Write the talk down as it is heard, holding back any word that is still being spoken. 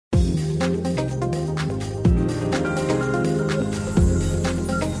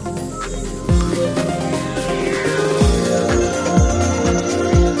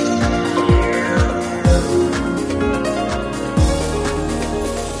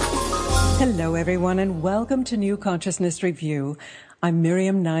Hello, everyone, and welcome to New Consciousness Review. I'm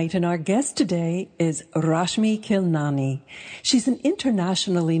Miriam Knight, and our guest today is Rashmi Khilnani. She's an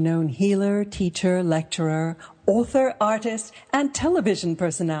internationally known healer, teacher, lecturer, author, artist, and television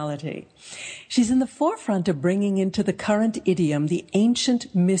personality. She's in the forefront of bringing into the current idiom the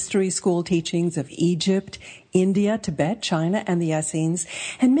ancient mystery school teachings of Egypt, India, Tibet, China, and the Essenes,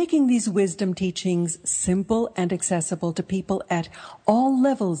 and making these wisdom teachings simple and accessible to people at all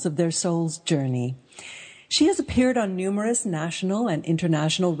levels of their soul's journey. She has appeared on numerous national and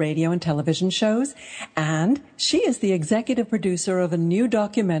international radio and television shows, and she is the executive producer of a new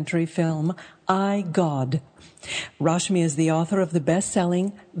documentary film, I, God. Rashmi is the author of the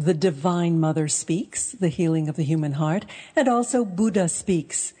best-selling The Divine Mother Speaks, The Healing of the Human Heart, and also Buddha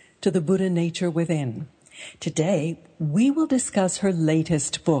Speaks, To the Buddha Nature Within. Today, we will discuss her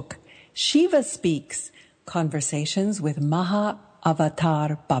latest book, Shiva Speaks, Conversations with Maha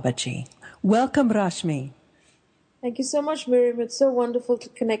Avatar Babaji. Welcome, Rashmi. Thank you so much, Miriam. It's so wonderful to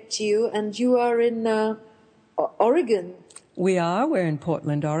connect to you. And you are in Oregon. We are. We're in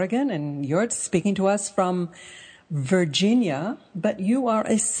Portland, Oregon, and you're speaking to us from Virginia, but you are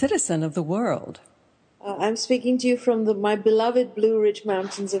a citizen of the world. I'm speaking to you from my beloved Blue Ridge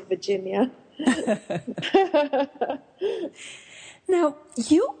Mountains of Virginia. Now,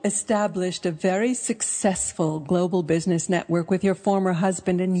 you established a very successful global business network with your former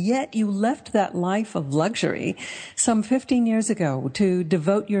husband, and yet you left that life of luxury some 15 years ago to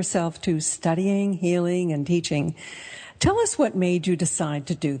devote yourself to studying, healing, and teaching. Tell us what made you decide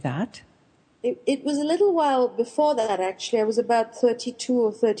to do that. It was a little while before that, actually. I was about 32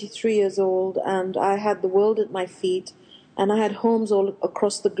 or 33 years old, and I had the world at my feet, and I had homes all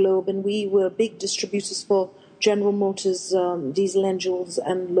across the globe, and we were big distributors for General Motors, diesel engines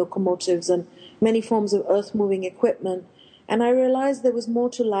and locomotives and many forms of earth-moving equipment. And I realized there was more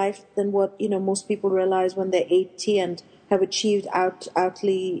to life than what, most people realize when they're 80 and have achieved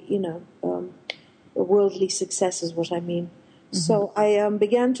worldly success is what I mean. Mm-hmm. So I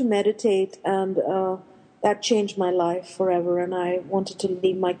began to meditate, and that changed my life forever. And I wanted to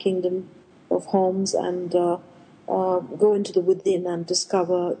leave my kingdom of homes and go into the within and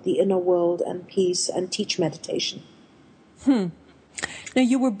discover the inner world and peace and teach meditation. Now,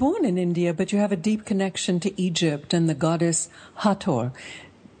 you were born in India, but you have a deep connection to Egypt and the goddess Hathor.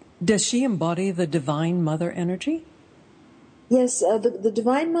 Does she embody the divine mother energy? Yes, the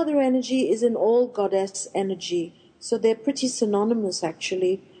divine mother energy is in all goddess energy. So they're pretty synonymous,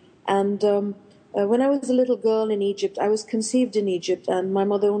 actually. And when I was a little girl in Egypt, I was conceived in Egypt, and my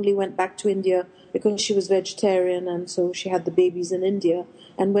mother only went back to India because she was vegetarian, and so she had the babies in India.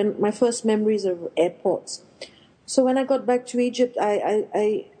 And when my first memories of airports. So when I got back to Egypt,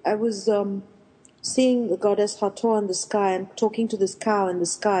 I was seeing the goddess Hathor in the sky and talking to this cow in the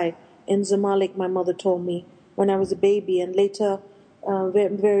sky in Zamalek, my mother told me, when I was a baby. And later,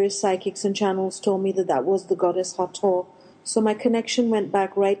 various psychics and channels told me that was the goddess Hathor. So my connection went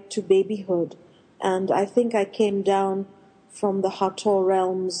back right to babyhood. And I think I came down from the Hathor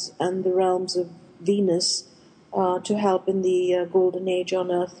realms and the realms of Venus to help in the golden age on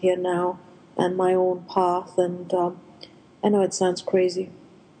earth here now and my own path. And I know it sounds crazy.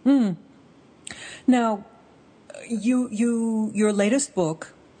 Now, your latest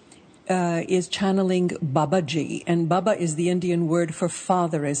book is channeling Babaji, and Baba is the Indian word for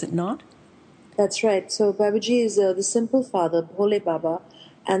father, is it not? That's right. So Babaji is the simple father, Bhole Baba.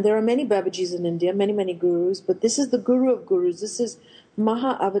 And there are many Babajis in India, many, many gurus, but this is the guru of gurus. This is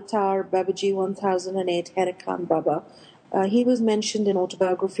Maha Avatar Babaji 1008 Harikan Baba. He was mentioned in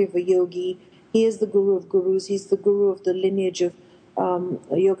Autobiography of a Yogi. He is the guru of gurus. He's the guru of the lineage of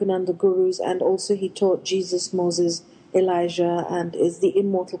Yogananda gurus, and also he taught Jesus, Moses, Elijah, and is the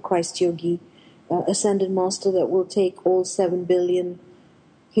immortal Christ Yogi, ascended master that will take all 7 billion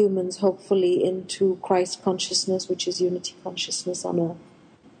humans, hopefully, into Christ consciousness, which is unity consciousness on earth.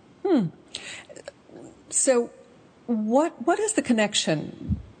 So what is the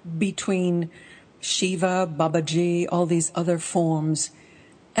connection between Shiva, Babaji, all these other forms?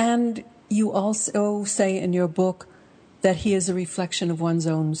 And you also say in your book that he is a reflection of one's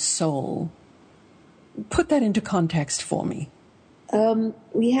own soul. Put that into context for me.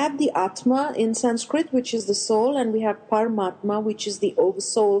 We have the Atma in Sanskrit, which is the soul, and we have Paramatma, which is the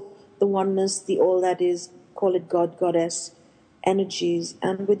oversoul, the oneness, the all that is, call it God, Goddess energies.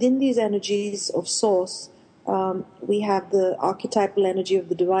 And within these energies of source, we have the archetypal energy of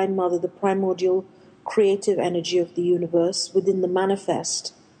the Divine Mother, the primordial creative energy of the universe within the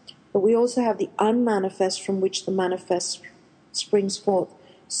manifest. But we also have the unmanifest from which the manifest springs forth.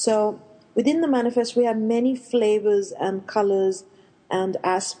 So within the manifest, we have many flavors and colors and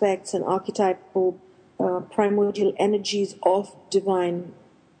aspects and archetypal primordial energies of divine,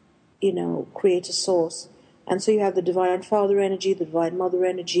 creator source. And so you have the divine father energy, the divine mother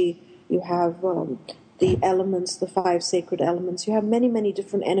energy, you have the elements, the 5 sacred elements. You have many, many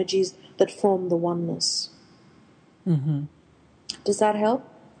different energies that form the oneness. Mm-hmm. Does that help?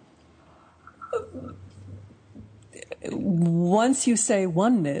 Once you say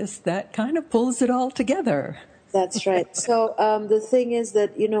oneness, that kind of pulls it all together. That's right. So the thing is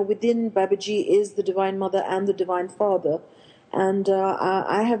that, within Babaji is the Divine Mother and the Divine Father. And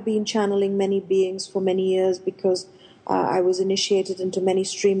I have been channeling many beings for many years because I was initiated into many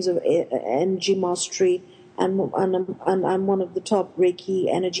streams of energy mastery, and I'm one of the top Reiki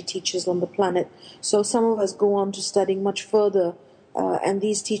energy teachers on the planet. So some of us go on to studying much further, and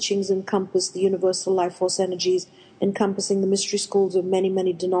these teachings encompass the universal life force energies, encompassing the mystery schools of many,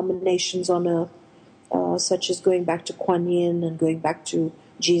 many denominations on earth, such as going back to Kuan Yin and going back to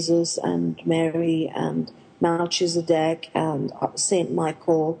Jesus and Mary and Melchizedek and Saint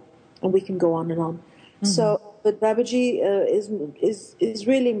Michael, and we can go on and on. Mm-hmm. So, but Babaji is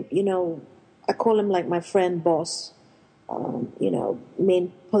really, I call him like my friend, boss,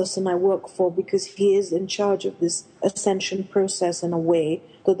 main person I work for, because he is in charge of this ascension process in a way,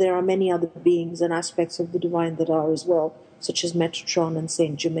 though there are many other beings and aspects of the divine that are as well, such as Metatron and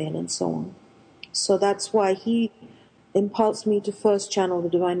Saint Germain and so on. So that's why he impulsed me to first channel the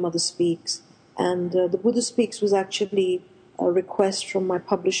Divine Mother Speaks. And the Buddha Speaks was actually a request from my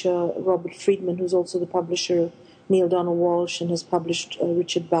publisher, Robert Friedman, who's also the publisher of Neil Donald Walsh and has published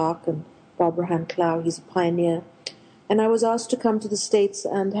Richard Bach and Barbara Ann Clow. He's a pioneer. And I was asked to come to the States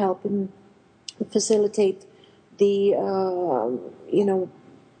and help him facilitate the,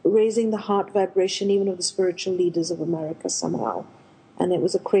 raising the heart vibration even of the spiritual leaders of America somehow. And it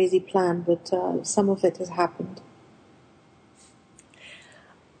was a crazy plan, but some of it has happened.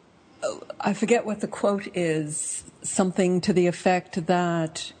 I forget what the quote is, something to the effect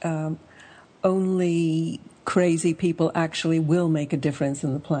that only crazy people actually will make a difference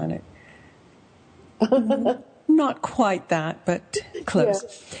in the planet. Not quite that, but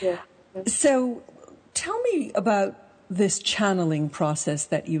close. Yeah. So tell me about this channeling process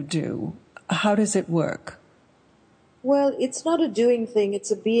that you do. How does it work? Well, it's not a doing thing, it's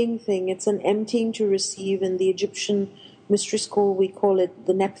a being thing. It's an emptying to receive. In the Egyptian mystery school, we call it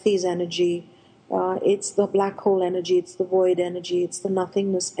the Nephthys energy. It's the black hole energy, it's the void energy, it's the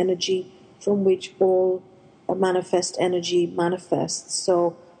nothingness energy from which all manifest energy manifests.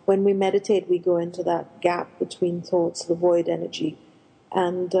 So when we meditate, we go into that gap between thoughts, the void energy.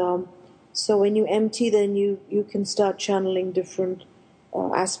 And so when you empty, then you can start channeling different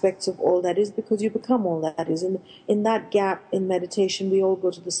aspects of all that is, because you become all that is. And in that gap in meditation, we all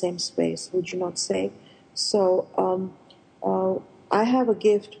go to the same space, would you not say? So I have a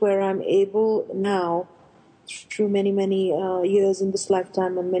gift where I'm able now, through many, many years in this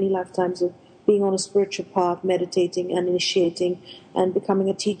lifetime and many lifetimes of being on a spiritual path, meditating and initiating and becoming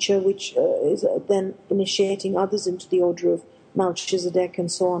a teacher, which is then initiating others into the order of Melchizedek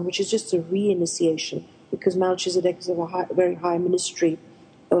and so on, which is just a re-initiation, because Melchizedek is of a very high ministry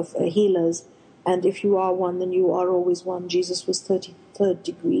of healers, and if you are one, then you are always one. Jesus was 33rd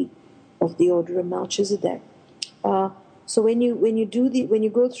degree of the order of Melchizedek. So when you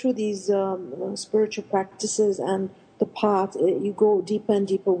go through these spiritual practices and the path, you go deeper and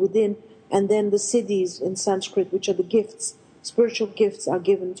deeper within, and then the siddhis in Sanskrit, which are the gifts, spiritual gifts, are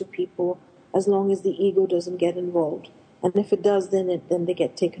given to people as long as the ego doesn't get involved. And if it does, then they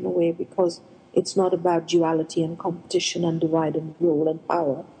get taken away, because it's not about duality and competition and divide and rule and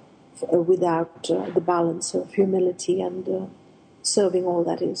power without the balance of humility and serving all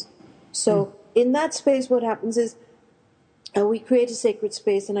that is. So in that space, what happens is we create a sacred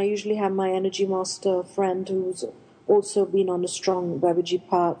space, and I usually have my energy master friend who's also been on a strong Babaji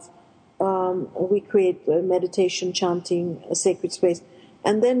path. We create meditation, chanting, a sacred space.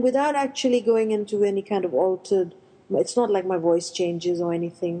 And then without actually going into any kind of altered, it's not like my voice changes or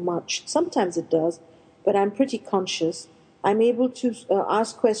anything much. Sometimes it does, but I'm pretty conscious. I'm able to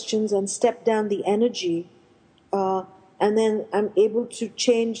ask questions and step down the energy, and then I'm able to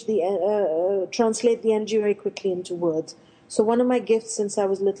change translate the energy very quickly into words. So one of my gifts since I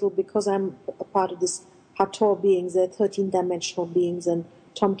was little, because I'm a part of this Hathor beings, they're 13-dimensional beings, and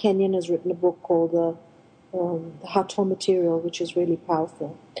Tom Kenyon has written a book called the Hathor Material, which is really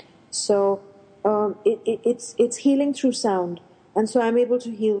powerful. So it's healing through sound, and so I'm able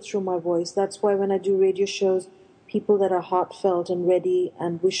to heal through my voice. That's why when I do radio shows, people that are heartfelt and ready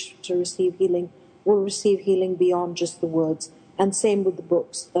and wish to receive healing will receive healing beyond just the words. And same with the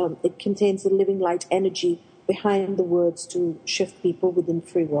books. It contains the living light energy behind the words to shift people within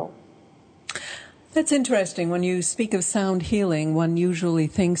free will. That's interesting. When you speak of sound healing, one usually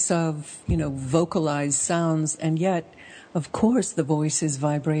thinks of, vocalized sounds, and yet, of course, the voice is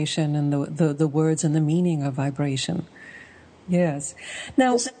vibration, and the words and the meaning of vibration. Yes.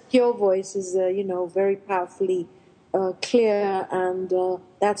 Now, your voice is, very powerfully clear, and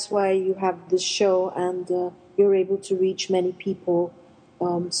that's why you have this show, and you're able to reach many people.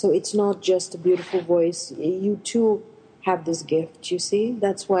 So it's not just a beautiful voice. You too have this gift. You see,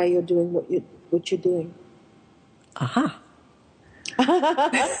 that's why you're doing what you're doing. Aha.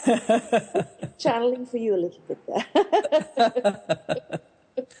 Channeling for you a little bit there.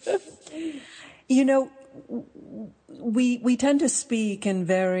 We tend to speak in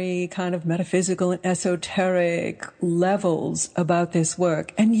very kind of metaphysical and esoteric levels about this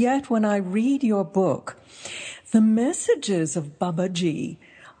work. And yet when I read your book, the messages of Babaji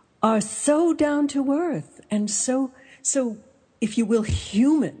are so down to earth and so, if you will,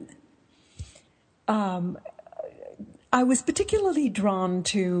 human. I was particularly drawn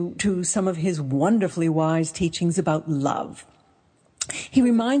to some of his wonderfully wise teachings about love. He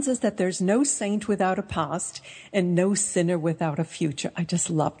reminds us that there's no saint without a past and no sinner without a future. I just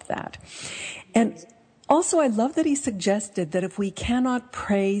loved that. And also I love that he suggested that if we cannot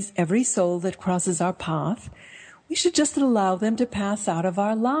praise every soul that crosses our path, we should just allow them to pass out of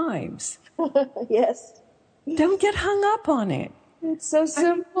our lives. Yes. Don't get hung up on it. It's so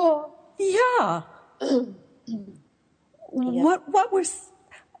simple. Yeah. What were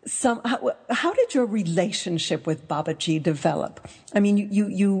how did your relationship with Babaji develop? I mean,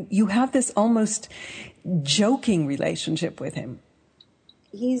 you have this almost joking relationship with him.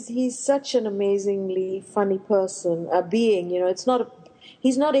 He's such an amazingly funny person, a being.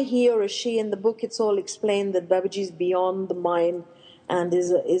 He's not a he or a she. In the book, it's all explained that Babaji is beyond the mind and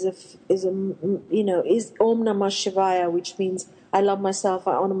is Om Namah Shivaya, which means I love myself,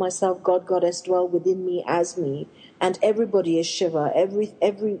 I honor myself, God, Goddess dwell within me as me, and everybody is Shiva.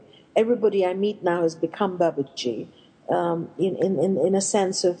 Everybody I meet now has become Babaji. In a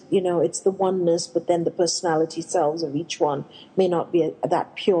sense of, it's the oneness, but then the personality selves of each one may not be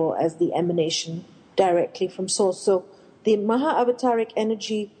that pure as the emanation directly from source. So the Maha-avataric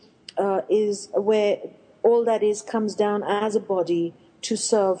energy is where all that is comes down as a body to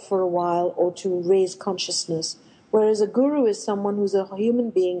serve for a while or to raise consciousness. Whereas a guru is someone who's a human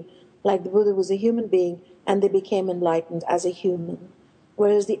being, like the Buddha was a human being, and they became enlightened as a human.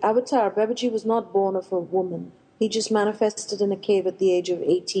 Whereas the avatar, Babaji, was not born of a woman. He just manifested in a cave at the age of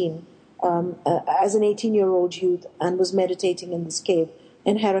 18, as an 18-year-old youth, and was meditating in this cave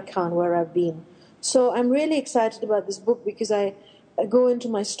in Herakan, where I've been. So I'm really excited about this book because I go into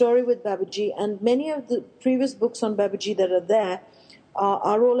my story with Babaji, and many of the previous books on Babaji that are there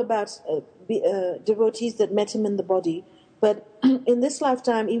are all about devotees that met him in the body. But in this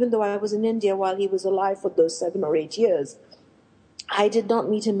lifetime, even though I was in India while he was alive for those 7 or 8 years, I did not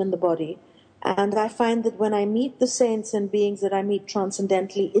meet him in the body. And I find that when I meet the saints and beings that I meet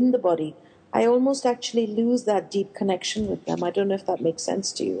transcendentally in the body, I almost actually lose that deep connection with them. I don't know if that makes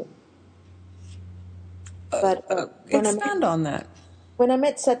sense to you. But expand on that. When I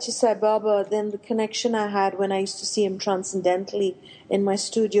met Satya Sai Baba, then the connection I had when I used to see him transcendentally in my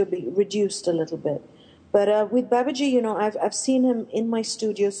studio reduced a little bit. But with Babaji, I've seen him in my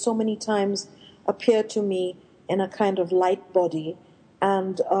studio so many times appear to me in a kind of light body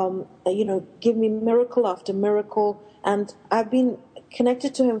and, give me miracle after miracle. And I've been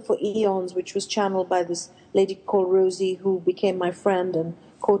connected to him for eons, which was channeled by this lady called Rosie, who became my friend and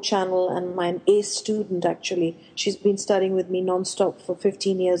co-channel and my ace student, actually. She's been studying with me non-stop for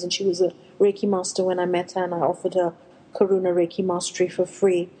 15 years, and she was a Reiki master when I met her, and I offered her Karuna Reiki Mastery for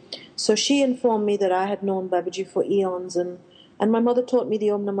free. So she informed me that I had known Babaji for eons, and my mother taught me the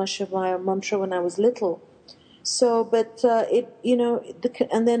Om Namah Shivaya mantra when I was little. So,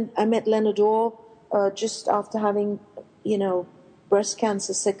 and then I met Leonard Orr just after having, breast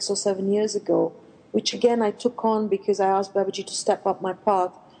cancer 6 or 7 years ago, which again I took on because I asked Babaji to step up my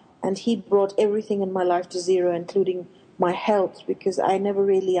path, and he brought everything in my life to zero, including my health, because I never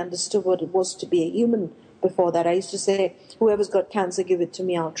really understood what it was to be a human before that. I used to say, whoever's got cancer, give it to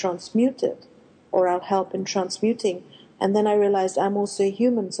me, I'll transmute it, or I'll help in transmuting. And then I realized I'm also a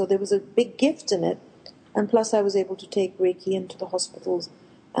human, so there was a big gift in it. And plus I was able to take Reiki into the hospitals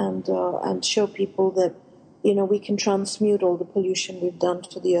and show people that, we can transmute all the pollution we've done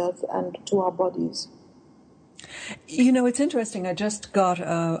to the earth and to our bodies. It's interesting. I just got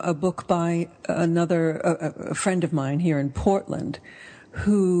a book by a friend of mine here in Portland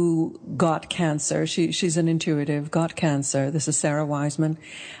who got cancer. She's an intuitive, got cancer. This is Sarah Wiseman.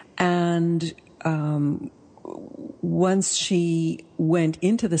 And once she went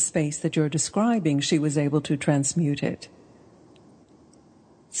into the space that you're describing, she was able to transmute it.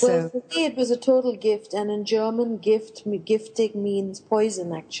 Well, for me, it was a total gift, and in German, gifting means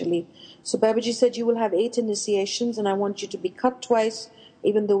poison, actually. So Babaji said, you will have 8 initiations, and I want you to be cut twice,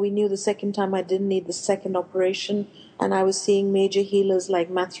 even though we knew the second time I didn't need the second operation. And I was seeing major healers like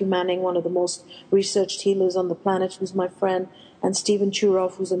Matthew Manning, one of the most researched healers on the planet, who's my friend, and Stephen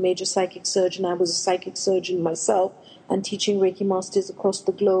Churoff, who's a major psychic surgeon. I was a psychic surgeon myself and teaching Reiki masters across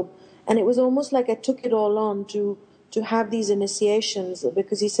the globe. And it was almost like I took it all on to have these initiations,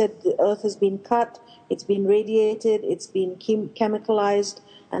 because he said the earth has been cut, it's been radiated, it's been chemicalized,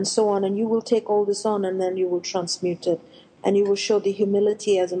 and so on, and you will take all this on and then you will transmute it, and you will show the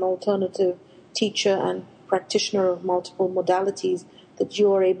humility as an alternative teacher and practitioner of multiple modalities, that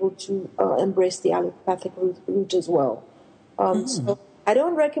you are able to embrace the allopathic route as well. So I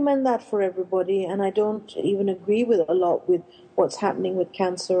don't recommend that for everybody, and I don't even agree with a lot with what's happening with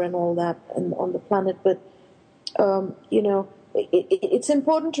cancer and all that and on the planet, but it's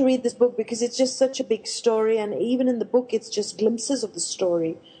important to read this book because it's just such a big story, and even in the book it's just glimpses of the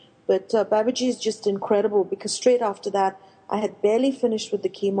story. But Babaji is just incredible, because straight after that I had barely finished with the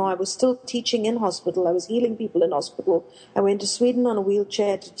chemo. I was still teaching in hospital. I was healing people in hospital. I went to Sweden on a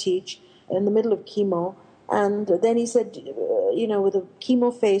wheelchair to teach in the middle of chemo. And then he said, with a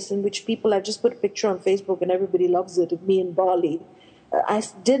chemo face, in which people, I've just put a picture on Facebook and everybody loves it, of me in Bali. I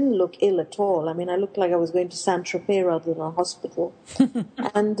didn't look ill at all. I mean, I looked like I was going to Saint-Tropez rather than a hospital.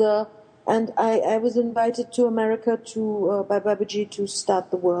 And I was invited to America by Babaji to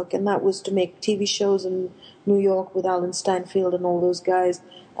start the work, and that was to make TV shows in New York with Alan Steinfeld and all those guys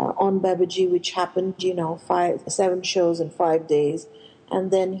on Babaji, which happened, 7 shows in 5 days.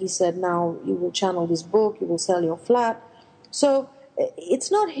 And then he said, now you will channel this book, you will sell your flat. So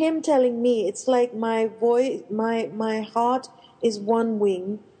it's not him telling me. It's like my voice, my heart is one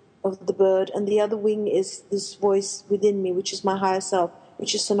wing of the bird, and the other wing is this voice within me, which is my higher self,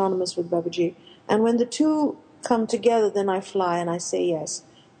 which is synonymous with Babaji. And when the two come together, then I fly and I say yes.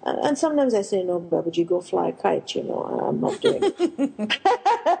 And sometimes I say, no, Babaji, go fly a kite, I'm not doing it.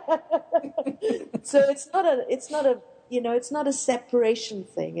 So it's not a separation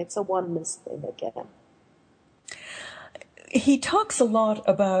thing. It's a oneness thing again. He talks a lot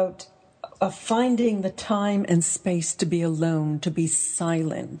about finding the time and space to be alone, to be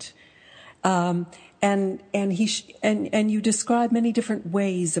silent. And you describe many different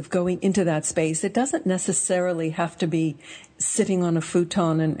ways of going into that space. It doesn't necessarily have to be sitting on a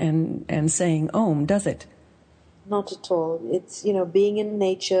futon and saying Om, does it? Not at all. It's, being in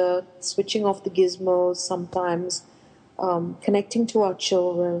nature, switching off the gizmos sometimes, connecting to our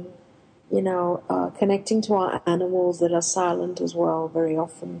children, connecting to our animals that are silent as well very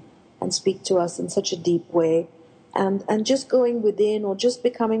often and speak to us in such a deep way. And just going within, or just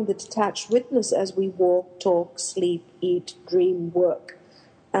becoming the detached witness as we walk, talk, sleep, eat, dream, work.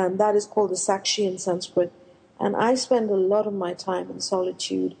 And that is called the Sakshi in Sanskrit. And I spend a lot of my time in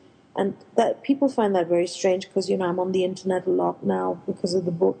solitude. And that people find that very strange, because, I'm on the internet a lot now because of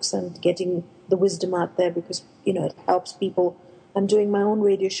the books and getting the wisdom out there, because, it helps people. I'm doing my own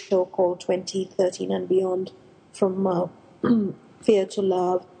radio show called 2013 and Beyond, from fear to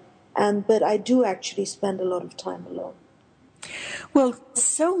love. But I do actually spend a lot of time alone. Well,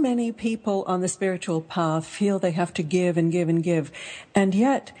 so many people on the spiritual path feel they have to give and give and give, and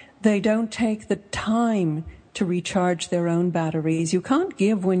yet they don't take the time to recharge their own batteries. You can't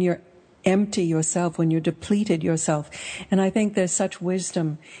give when you're empty yourself, when you're depleted yourself. And I think there's such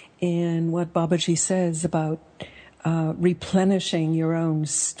wisdom in what Babaji says about replenishing your own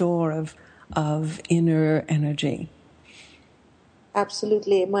store of inner energy.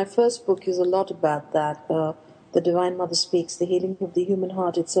 Absolutely. My first book is a lot about that. The Divine Mother Speaks, The Healing of the Human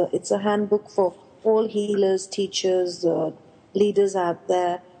Heart. It's a handbook for all healers, teachers, leaders out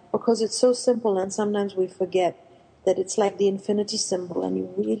there, because it's so simple, and sometimes we forget that it's like the infinity symbol, and you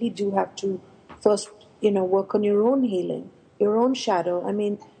really do have to first, work on your own healing, your own shadow. I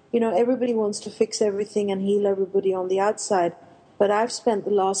mean, everybody wants to fix everything and heal everybody on the outside, but I've spent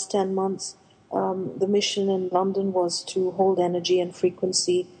the last 10 months the mission in London was to hold energy and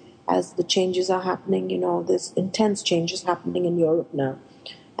frequency as the changes are happening. There's intense changes happening in Europe now.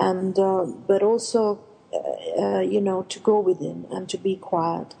 And but also, to go within and to be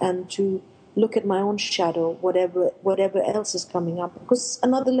quiet and to look at my own shadow, whatever else is coming up, because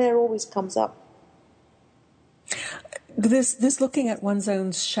another layer always comes up. This looking at one's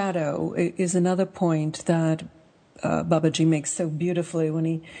own shadow is another point that Babaji makes so beautifully when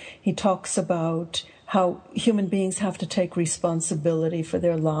he talks about how human beings have to take responsibility for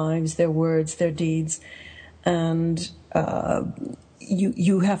their lives, their words, their deeds. and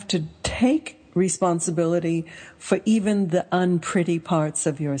you have to take responsibility for even the unpretty parts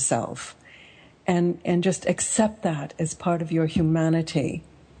of yourself, and just accept that as part of your humanity.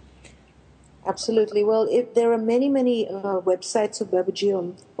 Absolutely. Well, there are many websites of Babaji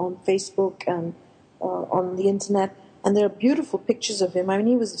on Facebook and on the internet, and there are beautiful pictures of him. I mean,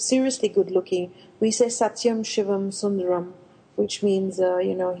 he was seriously good looking. We say Satyam Shivam Sundaram, which means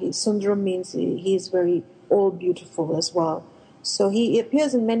Sundaram means he is very all beautiful as well. So he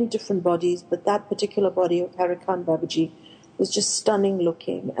appears in many different bodies, but that particular body of Harikan Babaji was just stunning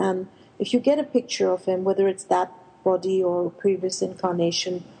looking. And if you get a picture of him, whether it's that body or a previous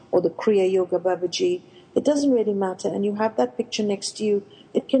incarnation or the Kriya Yoga Babaji, it doesn't really matter. And you have that picture next to you,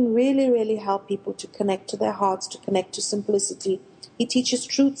 it can really, really help people to connect to their hearts, to connect to simplicity. He teaches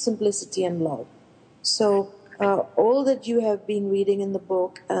truth, simplicity, and love. So all that you have been reading in the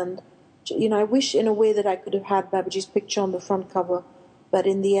book, and I wish in a way that I could have had Babaji's picture on the front cover, but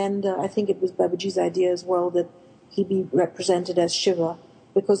in the end, I think it was Babaji's idea as well that he be represented as Shiva,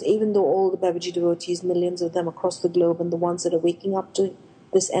 because even though all the Babaji devotees, millions of them across the globe, and the ones that are waking up to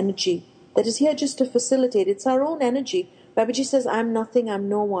this energy that is here just to facilitate, it's our own energy. Babaji says, I'm nothing, I'm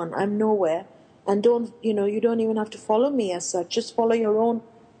no one, I'm nowhere, and you don't even have to follow me as such, just follow your own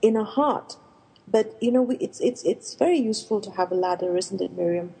inner heart. But it's very useful to have a ladder, isn't it,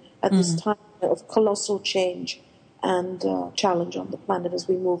 Miriam, at this time of colossal change and challenge on the planet as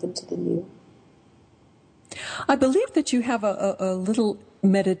we move into the new. I believe that you have a little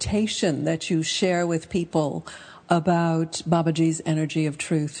meditation that you share with people about Babaji's energy of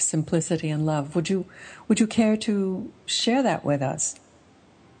truth, simplicity, and love. Would you care to share that with us?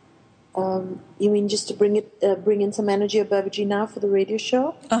 You mean just to bring in some energy of Babaji now for the radio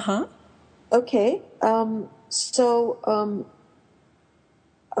show? Uh-huh. Okay. All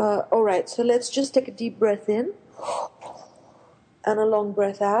right. So let's just take a deep breath in and a long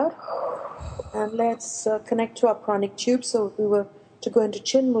breath out. And let's connect to our pranic tube. So if we were to go into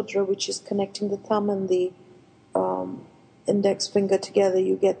Chin Mudra, which is connecting the thumb and the index finger together,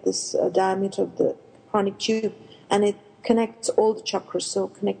 you get this diameter of the pranic tube, and it connects all the chakras. So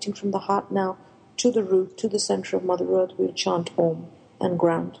connecting from the heart now to the root, to the center of Mother Earth, we'll chant Om and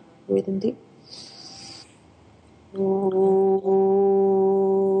ground. Breathe in deep.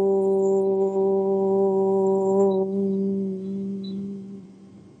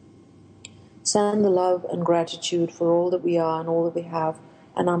 Send the love and gratitude for all that we are and all that we have,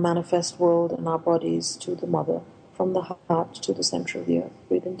 and our manifest world and our bodies to the Mother, from the heart to the center of the earth.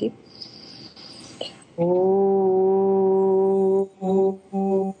 Breathe in deep.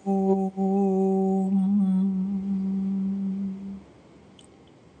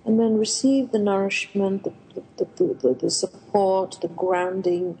 And then receive the nourishment, the support, the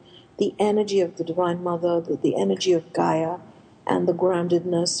grounding, the energy of the Divine Mother, the energy of Gaia, and the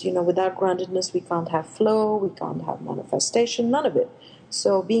groundedness. Without groundedness, we can't have flow, we can't have manifestation, none of it.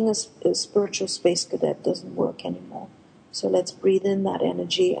 So being a spiritual space cadet doesn't work anymore. So let's breathe in that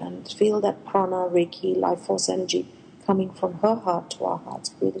energy and feel that prana, Reiki, life force energy coming from her heart to our hearts.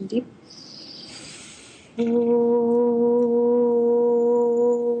 Breathe in deep.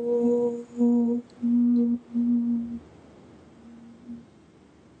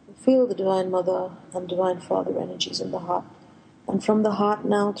 Feel the Divine Mother and Divine Father energies in the heart. And from the heart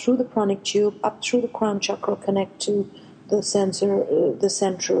now, through the pranic tube, up through the crown chakra, connect to the center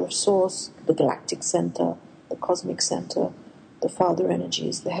of Source, the galactic center, the cosmic center, the Father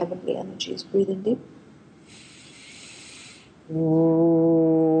energies, the heavenly energies. Breathe in deep.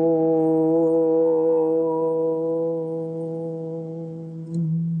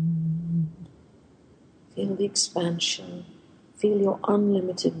 Feel the expansion. Feel your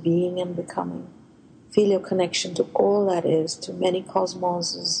unlimited being and becoming. Feel your connection to all that is, to many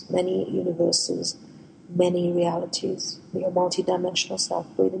cosmoses, many universes, many realities. Your multidimensional self.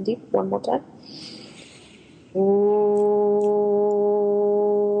 Breathe in deep. One more time.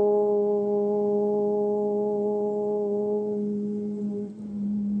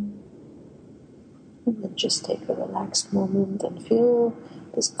 And then just take a relaxed moment and feel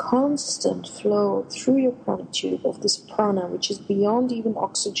this constant flow through your pranic tube of this prana, which is beyond even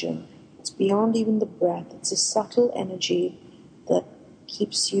oxygen. It's beyond even the breath. It's a subtle energy that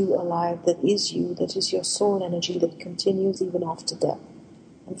keeps you alive, that is you, that is your soul energy that continues even after death.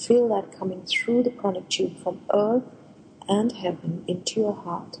 And feel that coming through the pranic tube from earth and heaven into your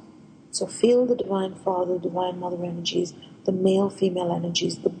heart. So feel the Divine Father, Divine Mother energies, the male, female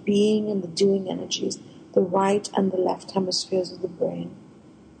energies, the being and the doing energies, the right and the left hemispheres of the brain,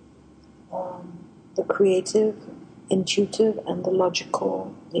 the creative, intuitive, and the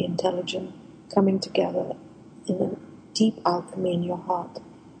logical, the intelligent, coming together in a deep alchemy in your heart.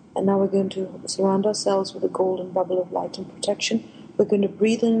 And now we're going to surround ourselves with a golden bubble of light and protection. We're going to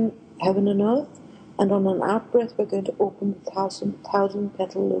breathe in heaven and earth, and on an out-breath we're going to open the thousand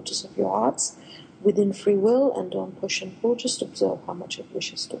petal lotus of your hearts within free will, and don't push and pull. Just observe how much it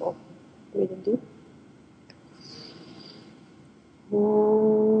wishes to open. Breathe in deep.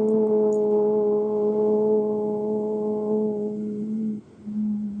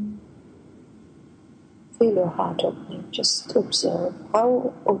 Feel your heart opening. Just observe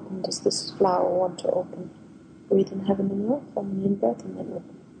how open does this flower want to open. Breathe in heaven and earth on an in-breath and then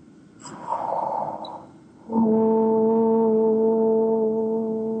open.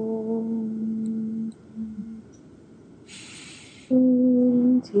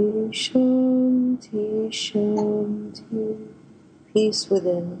 Shanti, shanti, shanti. Peace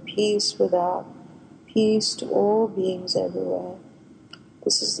within, peace without, peace to all beings everywhere.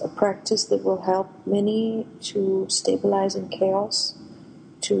 This is a practice that will help many to stabilize in chaos,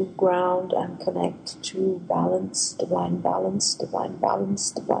 to ground and connect to balance, divine balance, divine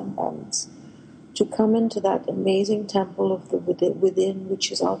balance, divine balance. To come into that amazing temple of the within,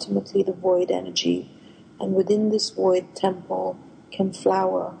 which is ultimately the void energy. And within this void temple can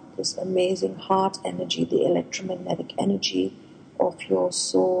flower this amazing heart energy, the electromagnetic energy of your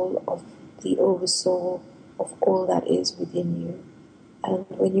soul, of the oversoul, of all that is within you. And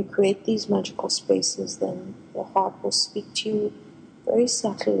when you create these magical spaces, then the heart will speak to you very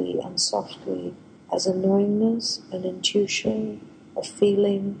subtly and softly as a knowingness, an intuition, a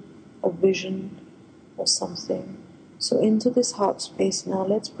feeling, a vision, or something. So into this heart space now,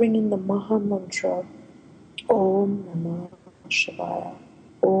 let's bring in the Maha Mantra, Om Namah Shivaya,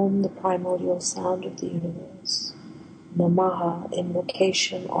 Om, the primordial sound of the universe, Namaha,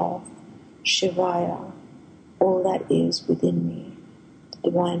 invocation of Shivaya, all that is within me.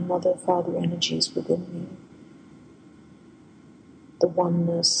 Divine Mother, Father energies within me, the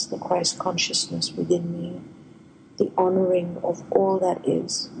oneness, the Christ consciousness within me, the honoring of all that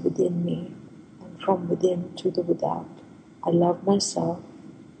is within me, and from within to the without. I love myself.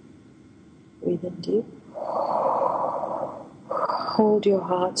 Breathe in deep. Hold your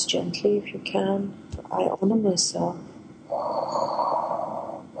hearts gently if you can. I honor myself.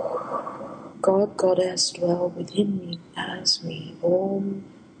 God, Goddess, dwell within me as me. Om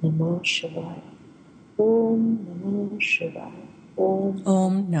Namah Shivaya. Om Namah Shivaya.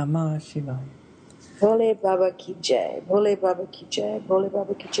 Om Namah Shivaya. Bhole Baba Ki Jai. Bhole Baba Ki Jai. Bhole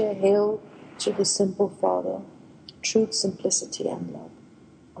Baba Ki Jai. Hail to the simple Father. Truth, simplicity, and love.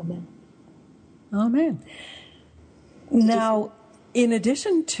 Amen. Amen. Now, in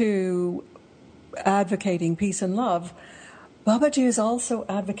addition to advocating peace and love, Babaji is also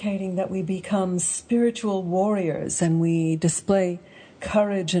advocating that we become spiritual warriors and we display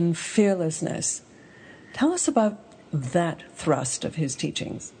courage and fearlessness. Tell us about that thrust of his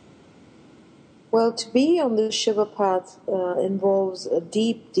teachings. Well, to be on the Shiva path involves a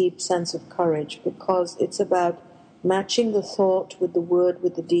deep, deep sense of courage, because it's about matching the thought with the word,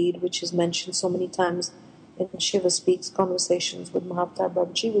 with the deed, which is mentioned so many times in Shiva Speaks Conversations with Mahavatar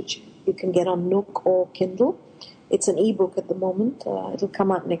Babaji, which you can get on Nook or Kindle. It's an ebook at the moment. It'll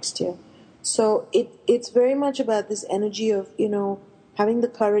come out next year. So it's very much about this energy of, having the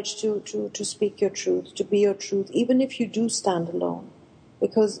courage to speak your truth, to be your truth, even if you do stand alone.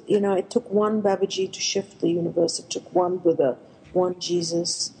 Because, it took one Babaji to shift the universe. It took one Buddha, one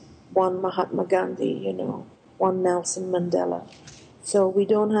Jesus, one Mahatma Gandhi, one Nelson Mandela. So we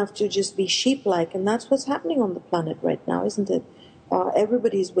don't have to just be sheep-like. And that's what's happening on the planet right now, isn't it?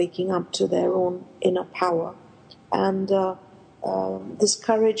 Everybody's waking up to their own inner power. And this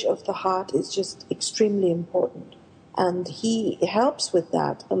courage of the heart is just extremely important. And he helps with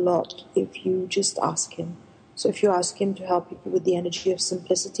that a lot if you just ask him. So if you ask him to help you with the energy of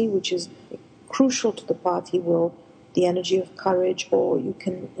simplicity, which is crucial to the path, he will. The energy of courage, or you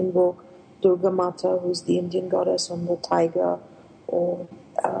can invoke Durga Mata, who's the Indian goddess, on the tiger, or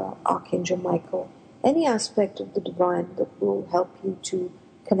Archangel Michael. Any aspect of the divine that will help you to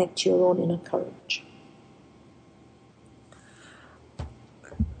connect to your own inner courage.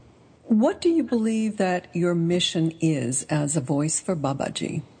 What do you believe that your mission is as a voice for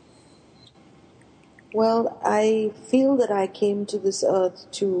Babaji? Well, I feel that I came to this earth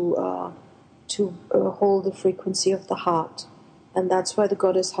to hold the frequency of the heart. And that's why the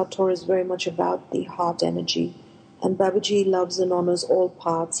goddess Hathor is very much about the heart energy. And Babaji loves and honors all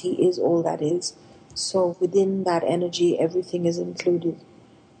parts. He is all that is. So within that energy, everything is included.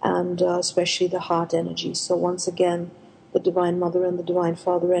 And especially the heart energy. So once again, the Divine Mother and the Divine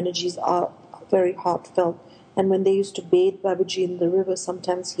Father energies are very heartfelt. And when they used to bathe Babaji in the river,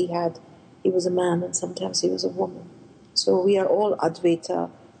 sometimes he had he was a man and sometimes he was a woman. So we are all Advaita,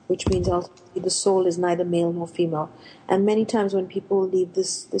 which means ultimately the soul is neither male nor female. And many times when people leave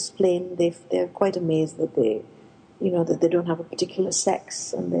this plane, they're quite amazed that that they don't have a particular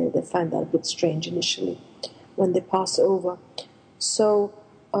sex, and they find that a bit strange initially when they pass over. So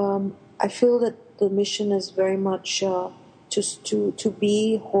I feel that the mission is very much to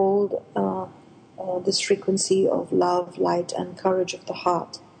hold this frequency of love, light, and courage of the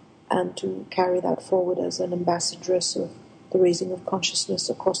heart, and to carry that forward as an ambassadress of the raising of consciousness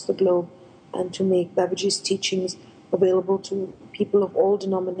across the globe, and to make Babaji's teachings available to people of all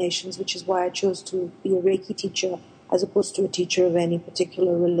denominations, which is why I chose to be a Reiki teacher as opposed to a teacher of any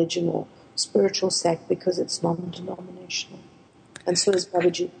particular religion or spiritual sect, because it's non-denominational. And so is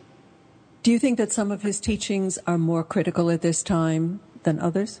Babaji. Do you think that some of his teachings are more critical at this time than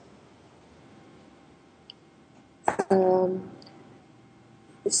others?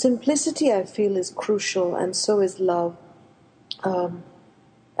 Simplicity, I feel, is crucial, and so is love. The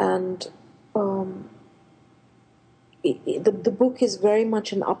book is very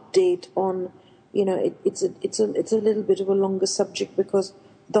much an update on, it's a little bit of a longer subject, because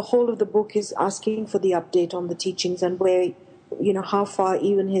the whole of the book is asking for the update on the teachings and where, how far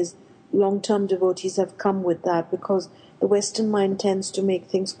even his long-term devotees have come with that, because the Western mind tends to make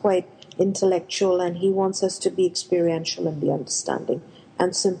things quite intellectual, and he wants us to be experiential in the understanding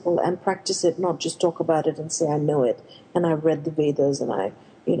and simple and practice it, not just talk about it and say, I know it and I've read the Vedas and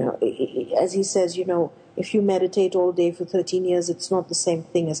as he says, if you meditate all day for 13 years, it's not the same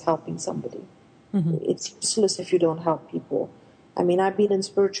thing as helping somebody. Mm-hmm. It's useless if you don't help people. I mean, I've been in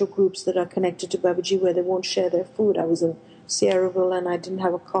spiritual groups that are connected to Babaji where they won't share their food. I was in Sierraville and I didn't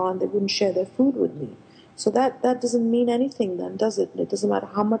have a car and they wouldn't share their food with me. So that doesn't mean anything then, does it? It doesn't matter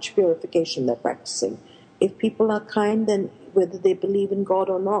how much purification they're practicing. If people are kind, then whether they believe in God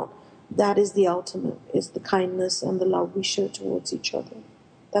or not, that is the ultimate, is the kindness and the love we show towards each other.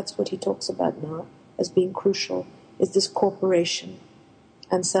 That's what he talks about now as being crucial, is this cooperation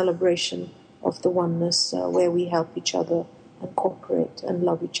and celebration of the oneness where we help each other and cooperate and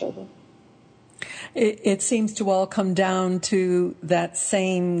love each other. It seems to all come down to that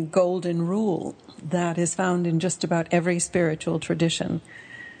same golden rule that is found in just about every spiritual tradition.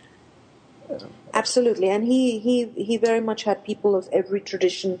 Absolutely, and he very much had people of every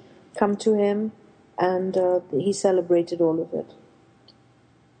tradition come to him, and he celebrated all of it.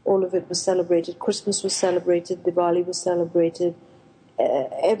 All of it was celebrated. Christmas was celebrated. Diwali was celebrated.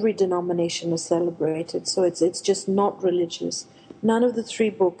 Every denomination was celebrated. So it's just not religious. None of the three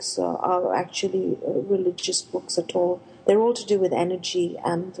books are actually religious books at all. They're all to do with energy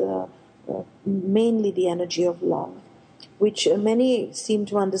and mainly the energy of love, which many seem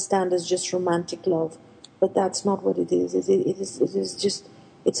to understand as just romantic love, but that's not what it is. It is just,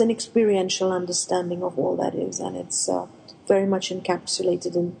 it's an experiential understanding of all that is, and it's very much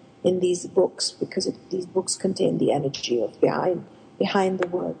encapsulated in these books, because these books contain the energy of behind the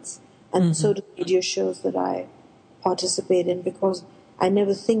words. And mm-hmm. So do the radio shows that I participate in, because I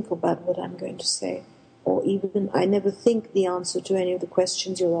never think about what I'm going to say, or even I never think the answer to any of the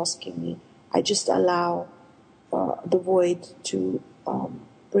questions you're asking me. I just allow the void to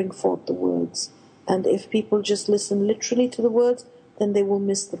bring forth the words. And if people just listen literally to the words, then they will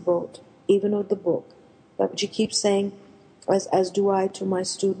miss the boat, even with the book. Babaji keeps saying, as do I to my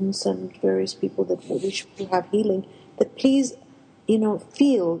students and various people that wish to have healing, that please,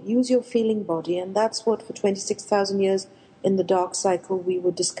 use your feeling body. And that's what for 26,000 years in the dark cycle we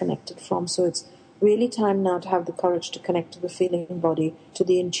were disconnected from. So it's really time now to have the courage to connect to the feeling body, to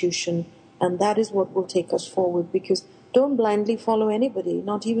the intuition, and that is what will take us forward, because don't blindly follow anybody,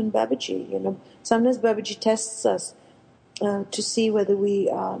 not even Babaji. Sometimes Babaji tests us to see whether we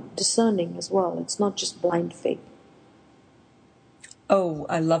are discerning as well. It's not just blind faith. Oh,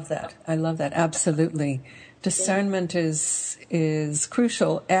 I love that. I love that. Absolutely. Discernment is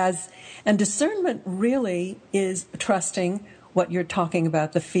crucial, and discernment really is trusting what you're talking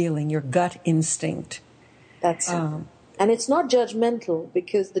about, the feeling, your gut instinct. That's it. And it's not judgmental,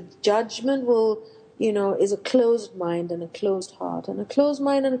 because the judgment will, is a closed mind and a closed heart. And a closed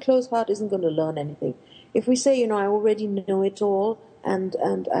mind and a closed heart isn't going to learn anything. If we say, I already know it all, and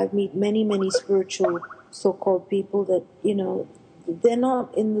I've met many, many spiritual so-called people that, they're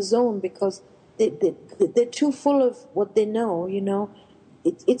not in the zone, because they're too full of what they know,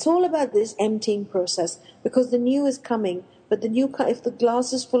 It's all about this emptying process, because the new is coming, but if the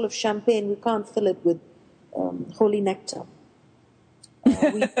glass is full of champagne, we can't fill it with holy nectar.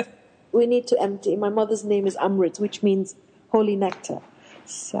 We need to empty. My mother's name is Amrit, which means holy nectar.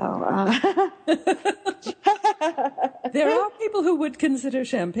 So, there are people who would consider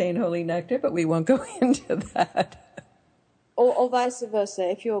champagne holy nectar, but we won't go into that. or vice versa.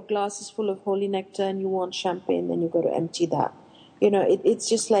 If your glass is full of holy nectar and you want champagne, then you've got to empty that. It's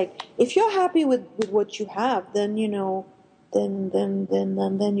just like, if you're happy with what you have, then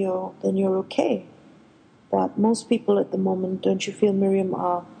then you're okay. But most people at the moment, don't you feel, Miriam,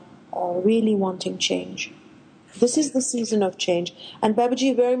 are really wanting change. This is the season of change. And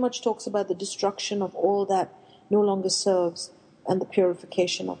Babaji very much talks about the destruction of all that no longer serves and the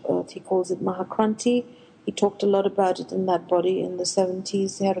purification of earth. He calls it Mahakranti. He talked a lot about it in that body in the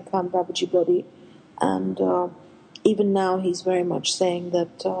 70s, the Harakan Babaji body. And even now he's very much saying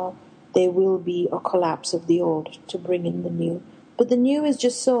that there will be a collapse of the old to bring in the new. But the new is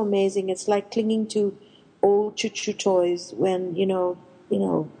just so amazing. It's like clinging to old choo-choo toys when,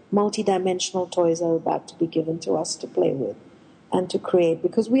 multi-dimensional toys are about to be given to us to play with and to create,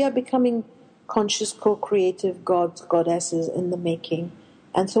 because we are becoming conscious, co-creative gods, goddesses in the making.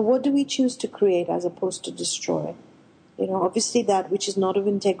 And so what do we choose to create as opposed to destroy? Obviously that which is not of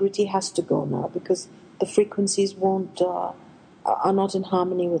integrity has to go now, because the frequencies are not in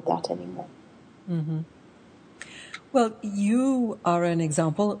harmony with that anymore. Mm-hmm. Well, you are an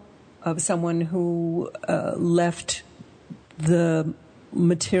example of someone who left the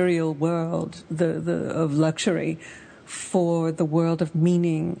material world, of luxury, for the world of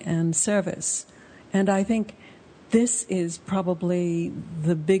meaning and service. And I think this is probably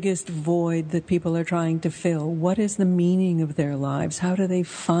the biggest void that people are trying to fill. What is the meaning of their lives? How do they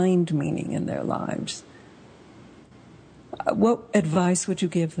find meaning in their lives? What advice would you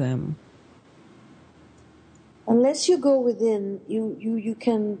give them? Unless you go within, you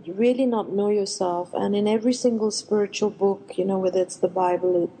can really not know yourself. And in every single spiritual book, whether it's the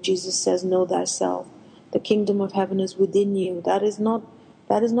Bible, Jesus says, know thyself. The kingdom of heaven is within you. That is not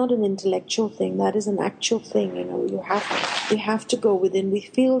an intellectual thing. That is an actual thing. We have to go within. We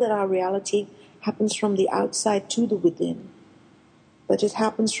feel that our reality happens from the outside to the within, but it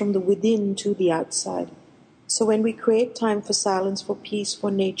happens from the within to the outside. So when we create time for silence, for peace,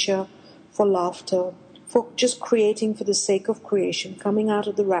 for nature, for laughter, for just creating for the sake of creation, coming out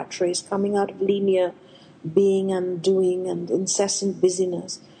of the rat race, coming out of linear being and doing and incessant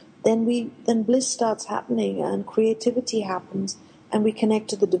busyness, then bliss starts happening and creativity happens, and we connect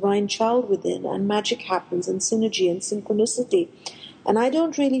to the divine child within, and magic happens, and synergy and synchronicity. And I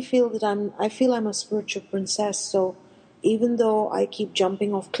don't really feel that I feel I'm a spiritual princess. So even though I keep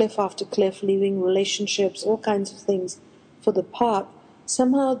jumping off cliff after cliff, leaving relationships, all kinds of things for the part,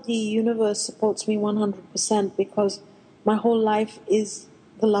 somehow the universe supports me 100%, because my whole life is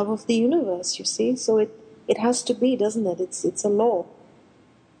the love of the universe, you see. So it has to be, doesn't it? It's a law.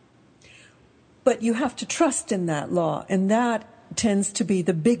 But you have to trust in that law, and that tends to be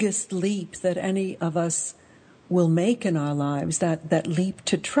the biggest leap that any of us will make in our lives, that leap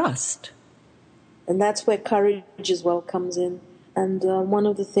to trust. And that's where courage as well comes in. And one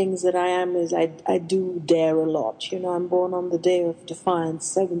of the things that I am is I do dare a lot. I'm born on the day of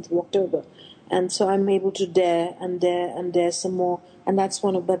defiance, 7th of October. And so I'm able to dare and dare and dare some more. And that's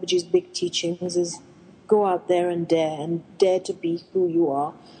one of Babaji's big teachings, is go out there and dare to be who you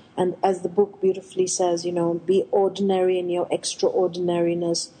are. And as the book beautifully says, be ordinary in your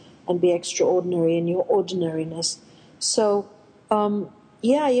extraordinariness and be extraordinary in your ordinariness. So,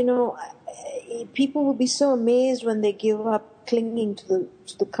 people will be so amazed when they give up clinging to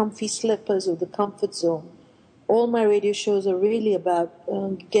the comfy slippers of the comfort zone. All my radio shows are really about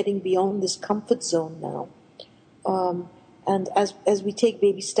getting beyond this comfort zone now. And as we take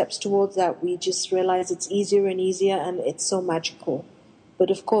baby steps towards that, we just realize it's easier and easier, and it's so magical. But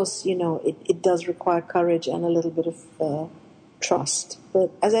of course, it does require courage and a little bit of trust.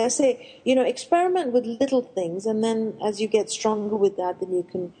 But as I say, experiment with little things, and then as you get stronger with that, then you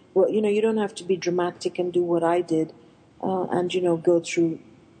can, you don't have to be dramatic and do what I did, and go through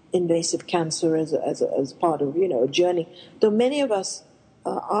invasive cancer as part of a journey. Though many of us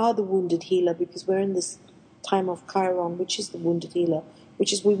are the wounded healer, because we're in this time of Chiron, which is the wounded healer,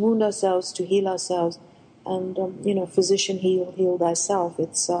 which is we wound ourselves to heal ourselves. And physician, heal thyself.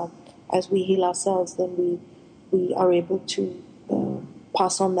 It's as we heal ourselves, then we are able to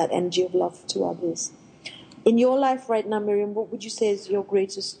pass on that energy of love to others. In your life right now, Miriam, what would you say is your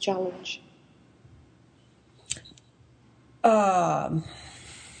greatest challenge? I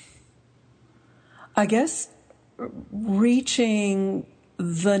guess reaching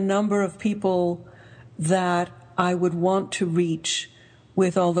the number of people that I would want to reach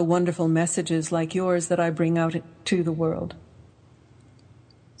with all the wonderful messages like yours that I bring out to the world.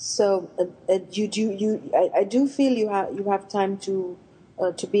 So I do feel you have time to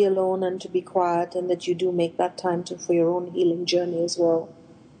to be alone and to be quiet, and that you do make that time for your own healing journey as well.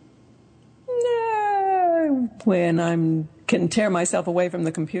 No, when I can tear myself away from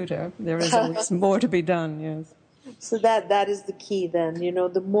the computer, there is always more to be done, yes. So that is the key then.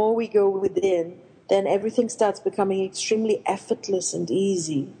 The more we go within, then everything starts becoming extremely effortless and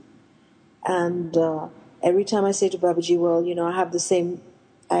easy. And every time I say to Babaji, well,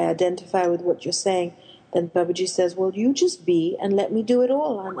 I identify with what you're saying, then Babaji says, well, you just be and let me do it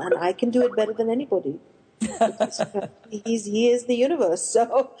all. And I can do it better than anybody. Because he is the universe.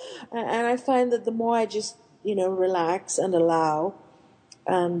 So, and I find that the more I just, relax and allow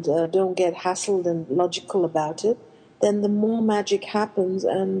and don't get hassled and logical about it, then the more magic happens.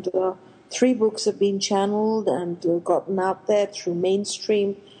 And 3 books have been channeled and gotten out there through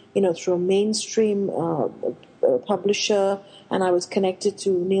mainstream, through a mainstream publisher. And I was connected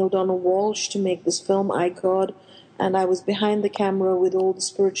to Neil Donald Walsh to make this film, I, God. And I was behind the camera with all the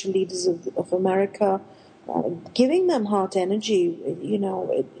spiritual leaders of America, giving them heart energy.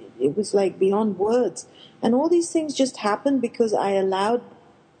 It was like beyond words. And all these things just happened because I allowed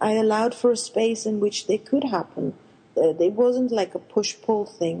for a space in which they could happen. It wasn't like a push-pull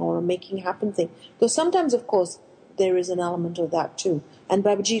thing or a making happen thing. Though sometimes, of course, there is an element of that too. And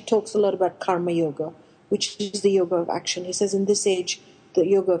Babaji talks a lot about karma yoga, which is the yoga of action. He says in this age, the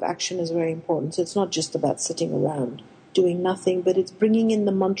yoga of action is very important. So it's not just about sitting around doing nothing, but it's bringing in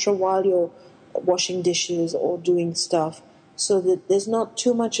the mantra while you're washing dishes or doing stuff, so that there's not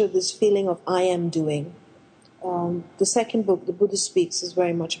too much of this feeling of I am doing. The second book, The Buddha Speaks, is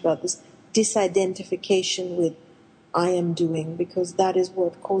very much about this disidentification with I am doing, because that is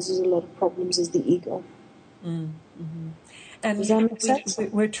what causes a lot of problems, is the ego. Mm-hmm.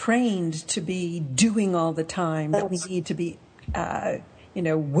 And we're trained to be doing all the time, that we need to be,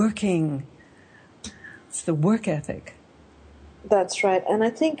 working. It's the work ethic. That's right. And I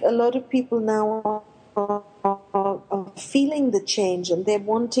think a lot of people now are feeling the change, and they're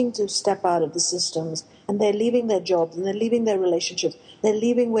wanting to step out of the systems, and they're leaving their jobs, and they're leaving their relationships, they're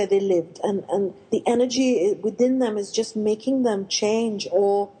leaving where they lived, and the energy within them is just making them change,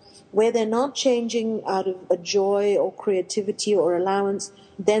 or where they're not changing out of a joy or creativity or allowance,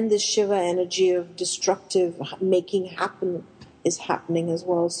 then this Shiva energy of destructive making happen is happening as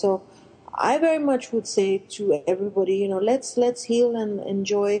well. So I very much would say to everybody, let's heal and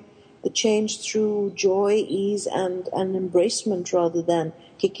enjoy the change through joy, ease, and embracement, rather than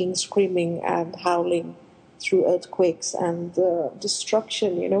kicking, screaming, and howling through earthquakes and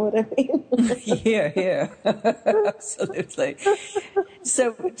destruction. You know what I mean? Yeah. Absolutely.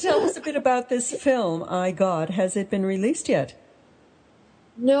 So tell us a bit about this film, I, God. Has it been released yet?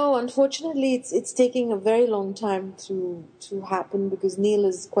 No, unfortunately, it's taking a very long time to happen, because Neil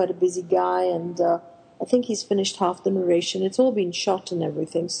is quite a busy guy, and I think he's finished half the narration. It's all been shot and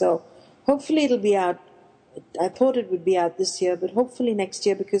everything, so hopefully it'll be out. I thought it would be out this year, but hopefully next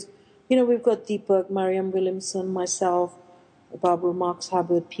year, because we've got Deepak, Mariam Williamson, myself, Barbara Marks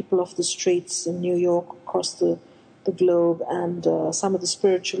Hubbard, people off the streets in New York, across the globe, and some of the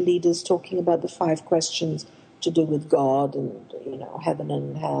spiritual leaders talking about the 5 questions to do with God and heaven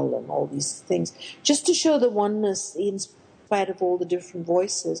and hell and all these things, just to show the oneness in spite of all the different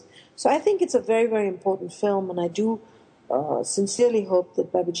voices. So I think it's a very, very important film, and I do sincerely hope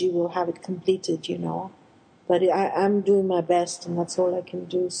that Babaji will have it completed, But I'm doing my best, and that's all I can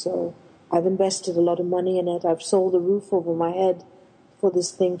do. So I've invested a lot of money in it. I've sold the roof over my head for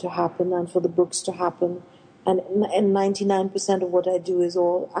this thing to happen and for the books to happen. And 99% of what I do is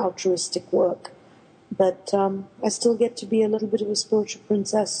all altruistic work. But I still get to be a little bit of a spiritual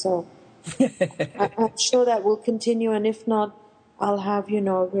princess, so I'm sure that will continue. And if not, I'll have,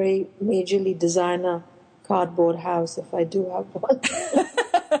 a very majorly designer cardboard house if I do have one.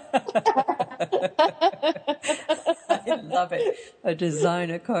 I love it. A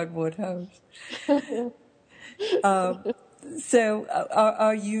designer cardboard house. So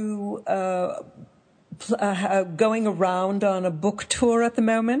are you going around on a book tour at the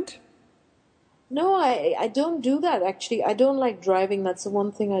moment? No, I don't do that, actually. I don't like driving. That's the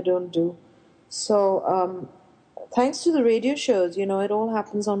one thing I don't do. So thanks to the radio shows, it all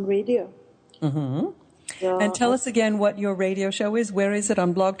happens on radio. Mm-hmm. And tell us again what your radio show is. Where is it?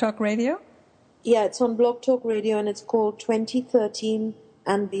 On Blog Talk Radio? Yeah, it's on Blog Talk Radio, and it's called 2013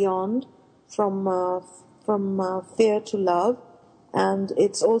 and Beyond, from Fear to Love. And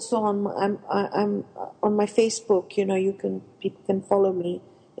it's also I'm on my Facebook. People can follow me.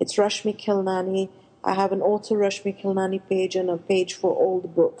 It's Rashmi Khilnani. I have an author Rashmi Khilnani page and a page for all the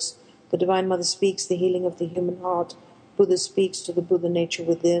books. The Divine Mother Speaks, The Healing of the Human Heart. Buddha Speaks, To the Buddha Nature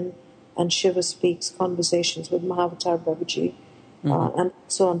Within. And Shiva Speaks, Conversations with Mahavatar Babaji. and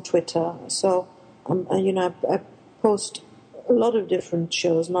also on Twitter. So, I post a lot of different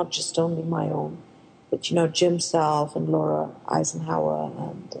shows, not just only my own, but, Jim Salve and Laura Eisenhower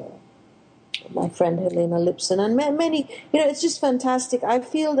and my friend Helena Lipson and many, it's just fantastic. I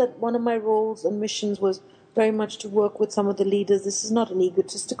feel that one of my roles and missions was very much to work with some of the leaders. This is not an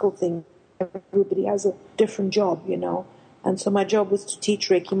egotistical thing. Everybody has a different job, And so my job was to teach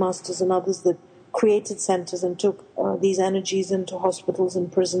Reiki masters and others that created centers and took these energies into hospitals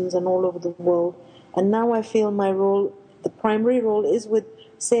and prisons and all over the world. And now I feel my role, the primary role, is with,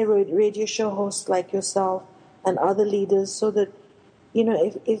 say, radio show hosts like yourself and other leaders, so that,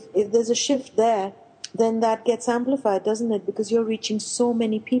 if there's a shift there, then that gets amplified, doesn't it? Because you're reaching so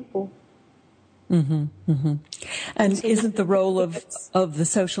many people. Mm-hmm, mm-hmm. And isn't the role of the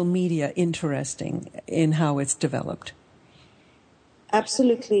social media interesting in how it's developed?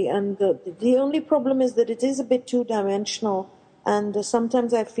 Absolutely. And the only problem is that it is a bit two-dimensional. And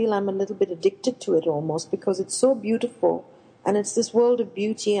sometimes I feel I'm a little bit addicted to it almost, because it's so beautiful. And it's this world of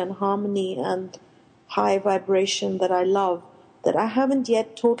beauty and harmony and high vibration that I love, that I haven't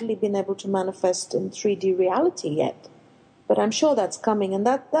yet totally been able to manifest in 3D reality yet. But I'm sure that's coming. And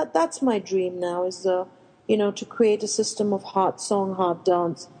that's my dream now, is, to create a system of heart song, heart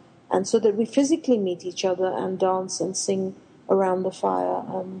dance. And so that we physically meet each other and dance and sing around the fire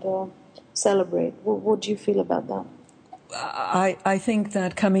and celebrate. What do you feel about that? I think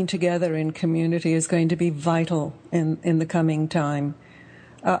that coming together in community is going to be vital in the coming time.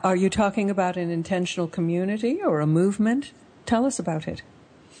 Are you talking about an intentional community or a movement? Tell us about it.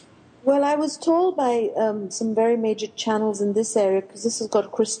 Well, I was told by some very major channels in this area, because this has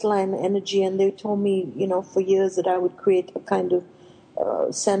got crystalline energy, and they told me, for years that I would create a kind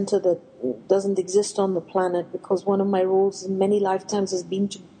of center that doesn't exist on the planet, because one of my roles in many lifetimes has been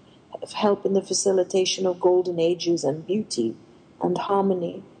to help in the facilitation of golden ages and beauty and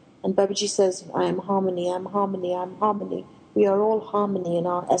harmony. And Babaji says, I am harmony, I am harmony, I am harmony. We are all harmony in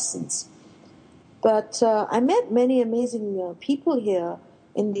our essence. But I met many amazing people here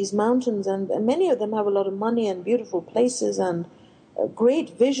in these mountains, and many of them have a lot of money and beautiful places and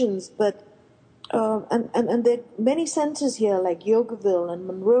great visions, but and there are many centers here like Yogaville and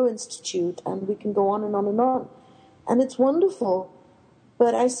Monroe Institute, and we can go on and on and on. And it's wonderful.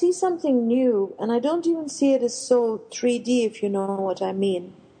 But I see something new, and I don't even see it as so 3D, if you know what I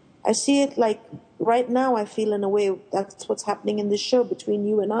mean. I see it like right now, I feel in a way that's what's happening in this show between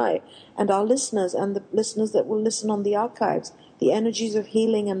you and I and our listeners and the listeners that will listen on the archives. The energies of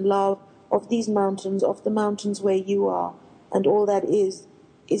healing and love of these mountains, of the mountains where you are, and all that is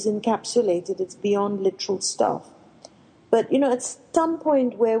encapsulated. It's beyond literal stuff. But, at some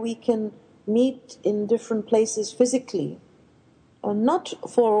point where we can meet in different places physically, not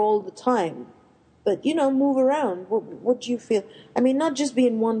for all the time, but, move around. What do you feel? I mean, not just be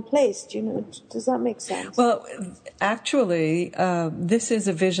in one place. Does that make sense? Well, actually, this is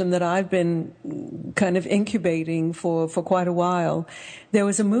a vision that I've been kind of incubating for quite a while. There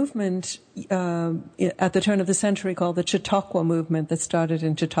was a movement at the turn of the century called the Chautauqua movement that started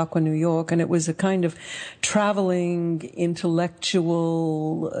in Chautauqua, New York, and it was a kind of traveling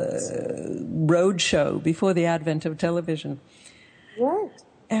intellectual roadshow before the advent of television. Right.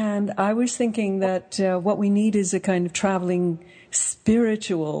 And I was thinking that what we need is a kind of traveling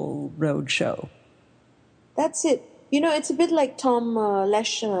spiritual roadshow. That's it. It's a bit like Tom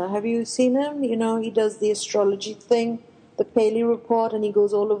Leschner. Have you seen him? He does the astrology thing, the Paley Report, and he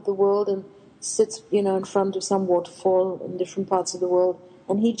goes all over the world and sits, in front of some waterfall in different parts of the world.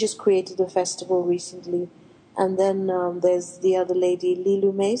 And he just created a festival recently. And then there's the other lady,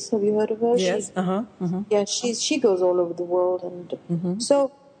 Lilu Mace. Have you heard of her? Yes. Yeah, she goes all over the world, and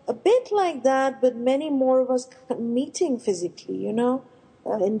so a bit like that, but many more of us meeting physically,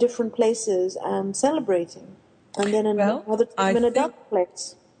 in different places and celebrating, and then another time in another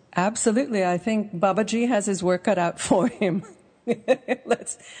place. Absolutely, I think Babaji has his work cut out for him.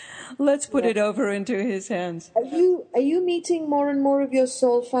 Let's put it over into his hands. Are you meeting more and more of your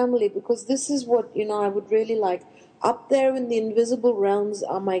soul family? Because this is what I would really like. Up there in the invisible realms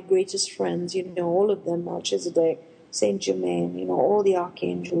are my greatest friends. All of them: Melchizedek, Saint Germain. All the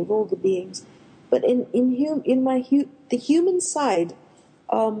archangels, all the beings. But in the human side,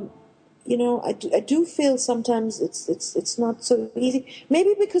 I do feel sometimes it's not so easy.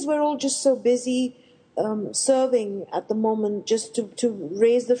 Maybe because we're all just so busy. Serving at the moment, just to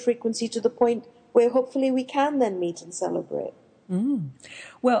raise the frequency to the point where hopefully we can then meet and celebrate.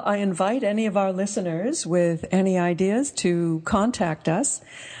 Well, I invite any of our listeners with any ideas to contact us.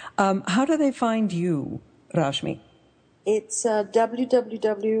 How do they find you, Rashmi? It's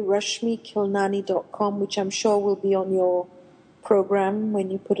www.rashmikhilnani.com, which I'm sure will be on your program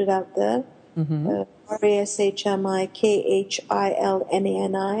when you put it out there.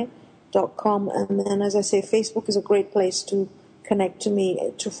 RASHMIKHILNANI.com. And then, as I say, Facebook is a great place to connect to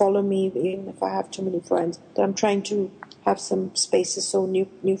me, to follow me, even if I have too many friends. But I'm trying to have some spaces so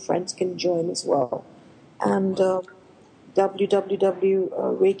new friends can join as well. And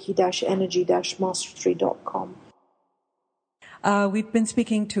www.reiki-energy-mastery.com. We've been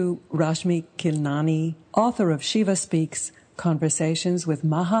speaking to Rashmi Khilnani, author of Shiva Speaks, Conversations with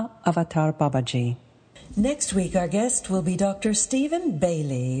Maha Avatar Babaji. Next week, our guest will be Dr. Stephen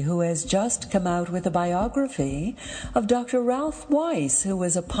Bailey, who has just come out with a biography of Dr. Ralph Weiss, who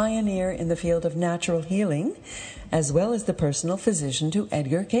was a pioneer in the field of natural healing, as well as the personal physician to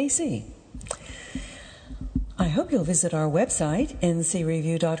Edgar Cayce. I hope you'll visit our website,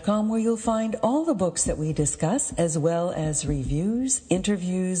 ncreview.com, where you'll find all the books that we discuss, as well as reviews,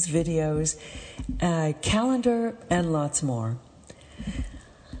 interviews, videos, calendar, and lots more.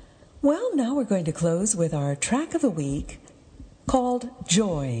 Well, now we're going to close with our track of the week called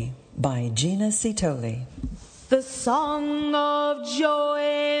Joy by Gina Sitoli. The song of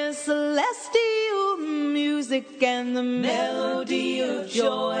joy, celestial music, and the melody of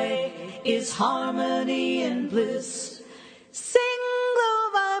joy is harmony and bliss. Sing the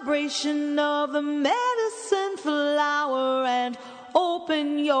vibration of the medicine flower and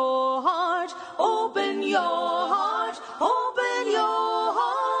open your heart, open your heart, open your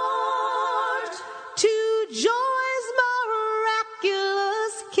heart to joy's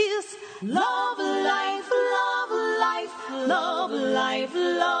miraculous kiss. Love life, love life, love life,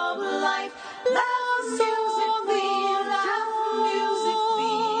 love life. Love music be, love music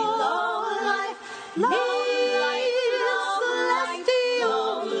be, love life, love life,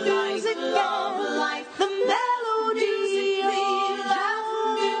 celestial music, love life. The melody be, love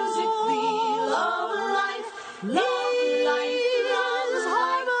music be, love life, love life, love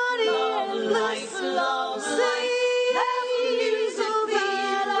harmony and bliss, love life. Music be,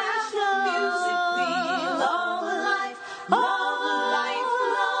 love life, love life,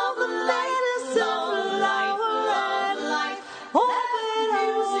 love life, love life, love life. Open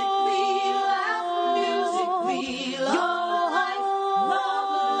music be, music be, love life,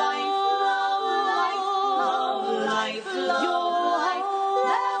 love life, love life, love life, love life.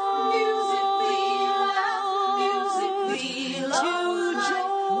 Music be, music be, love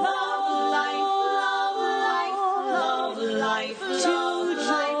life, love life, love life, love life, love life.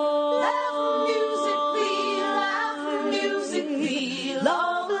 Music be,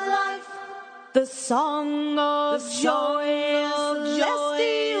 love life. The song of joy,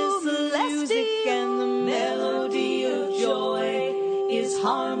 celestial music, and the melody of joy is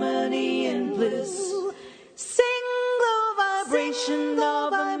harmony and bliss. Sing the vibration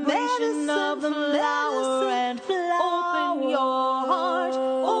of the medicine of the flower and open your heart,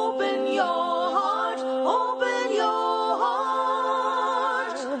 open your heart, open your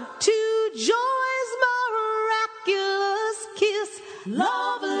heart to joy's miraculous kiss.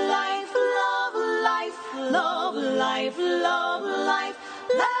 Love life, love life, love life, love life.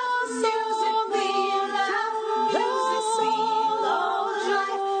 Love music be, love music be, love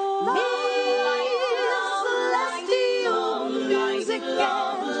life, celestial music,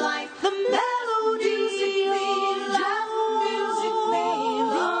 love life. The melody be, love music be,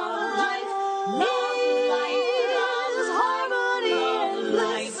 love life, love life, harmony and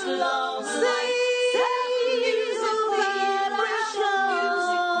bliss, love life. Music be,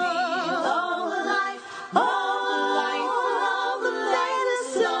 love life, love life, love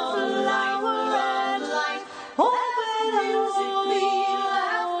life, love life, and life. Open music be,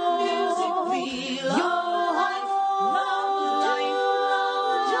 music be, love life, love life,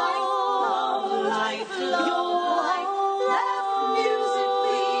 love life, love life. Music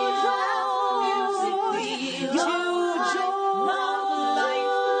be, music be, love life, love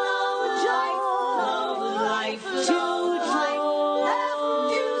life, love life, to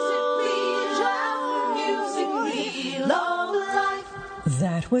love life.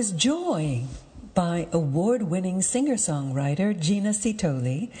 That was Joy by award-winning singer-songwriter Gina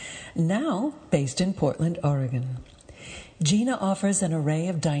Sitoli, now based in Portland, Oregon. Gina offers an array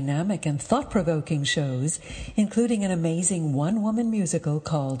of dynamic and thought-provoking shows, including an amazing one-woman musical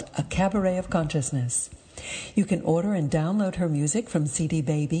called A Cabaret of Consciousness. You can order and download her music from CD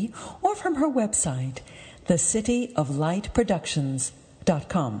Baby or from her website,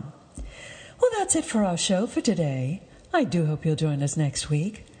 thecityoflightproductions.com. Well, that's it for our show for today. I do hope you'll join us next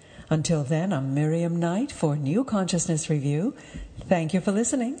week. Until then, I'm Miriam Knight for New Consciousness Review. Thank you for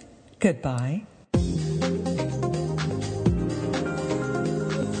listening. Goodbye.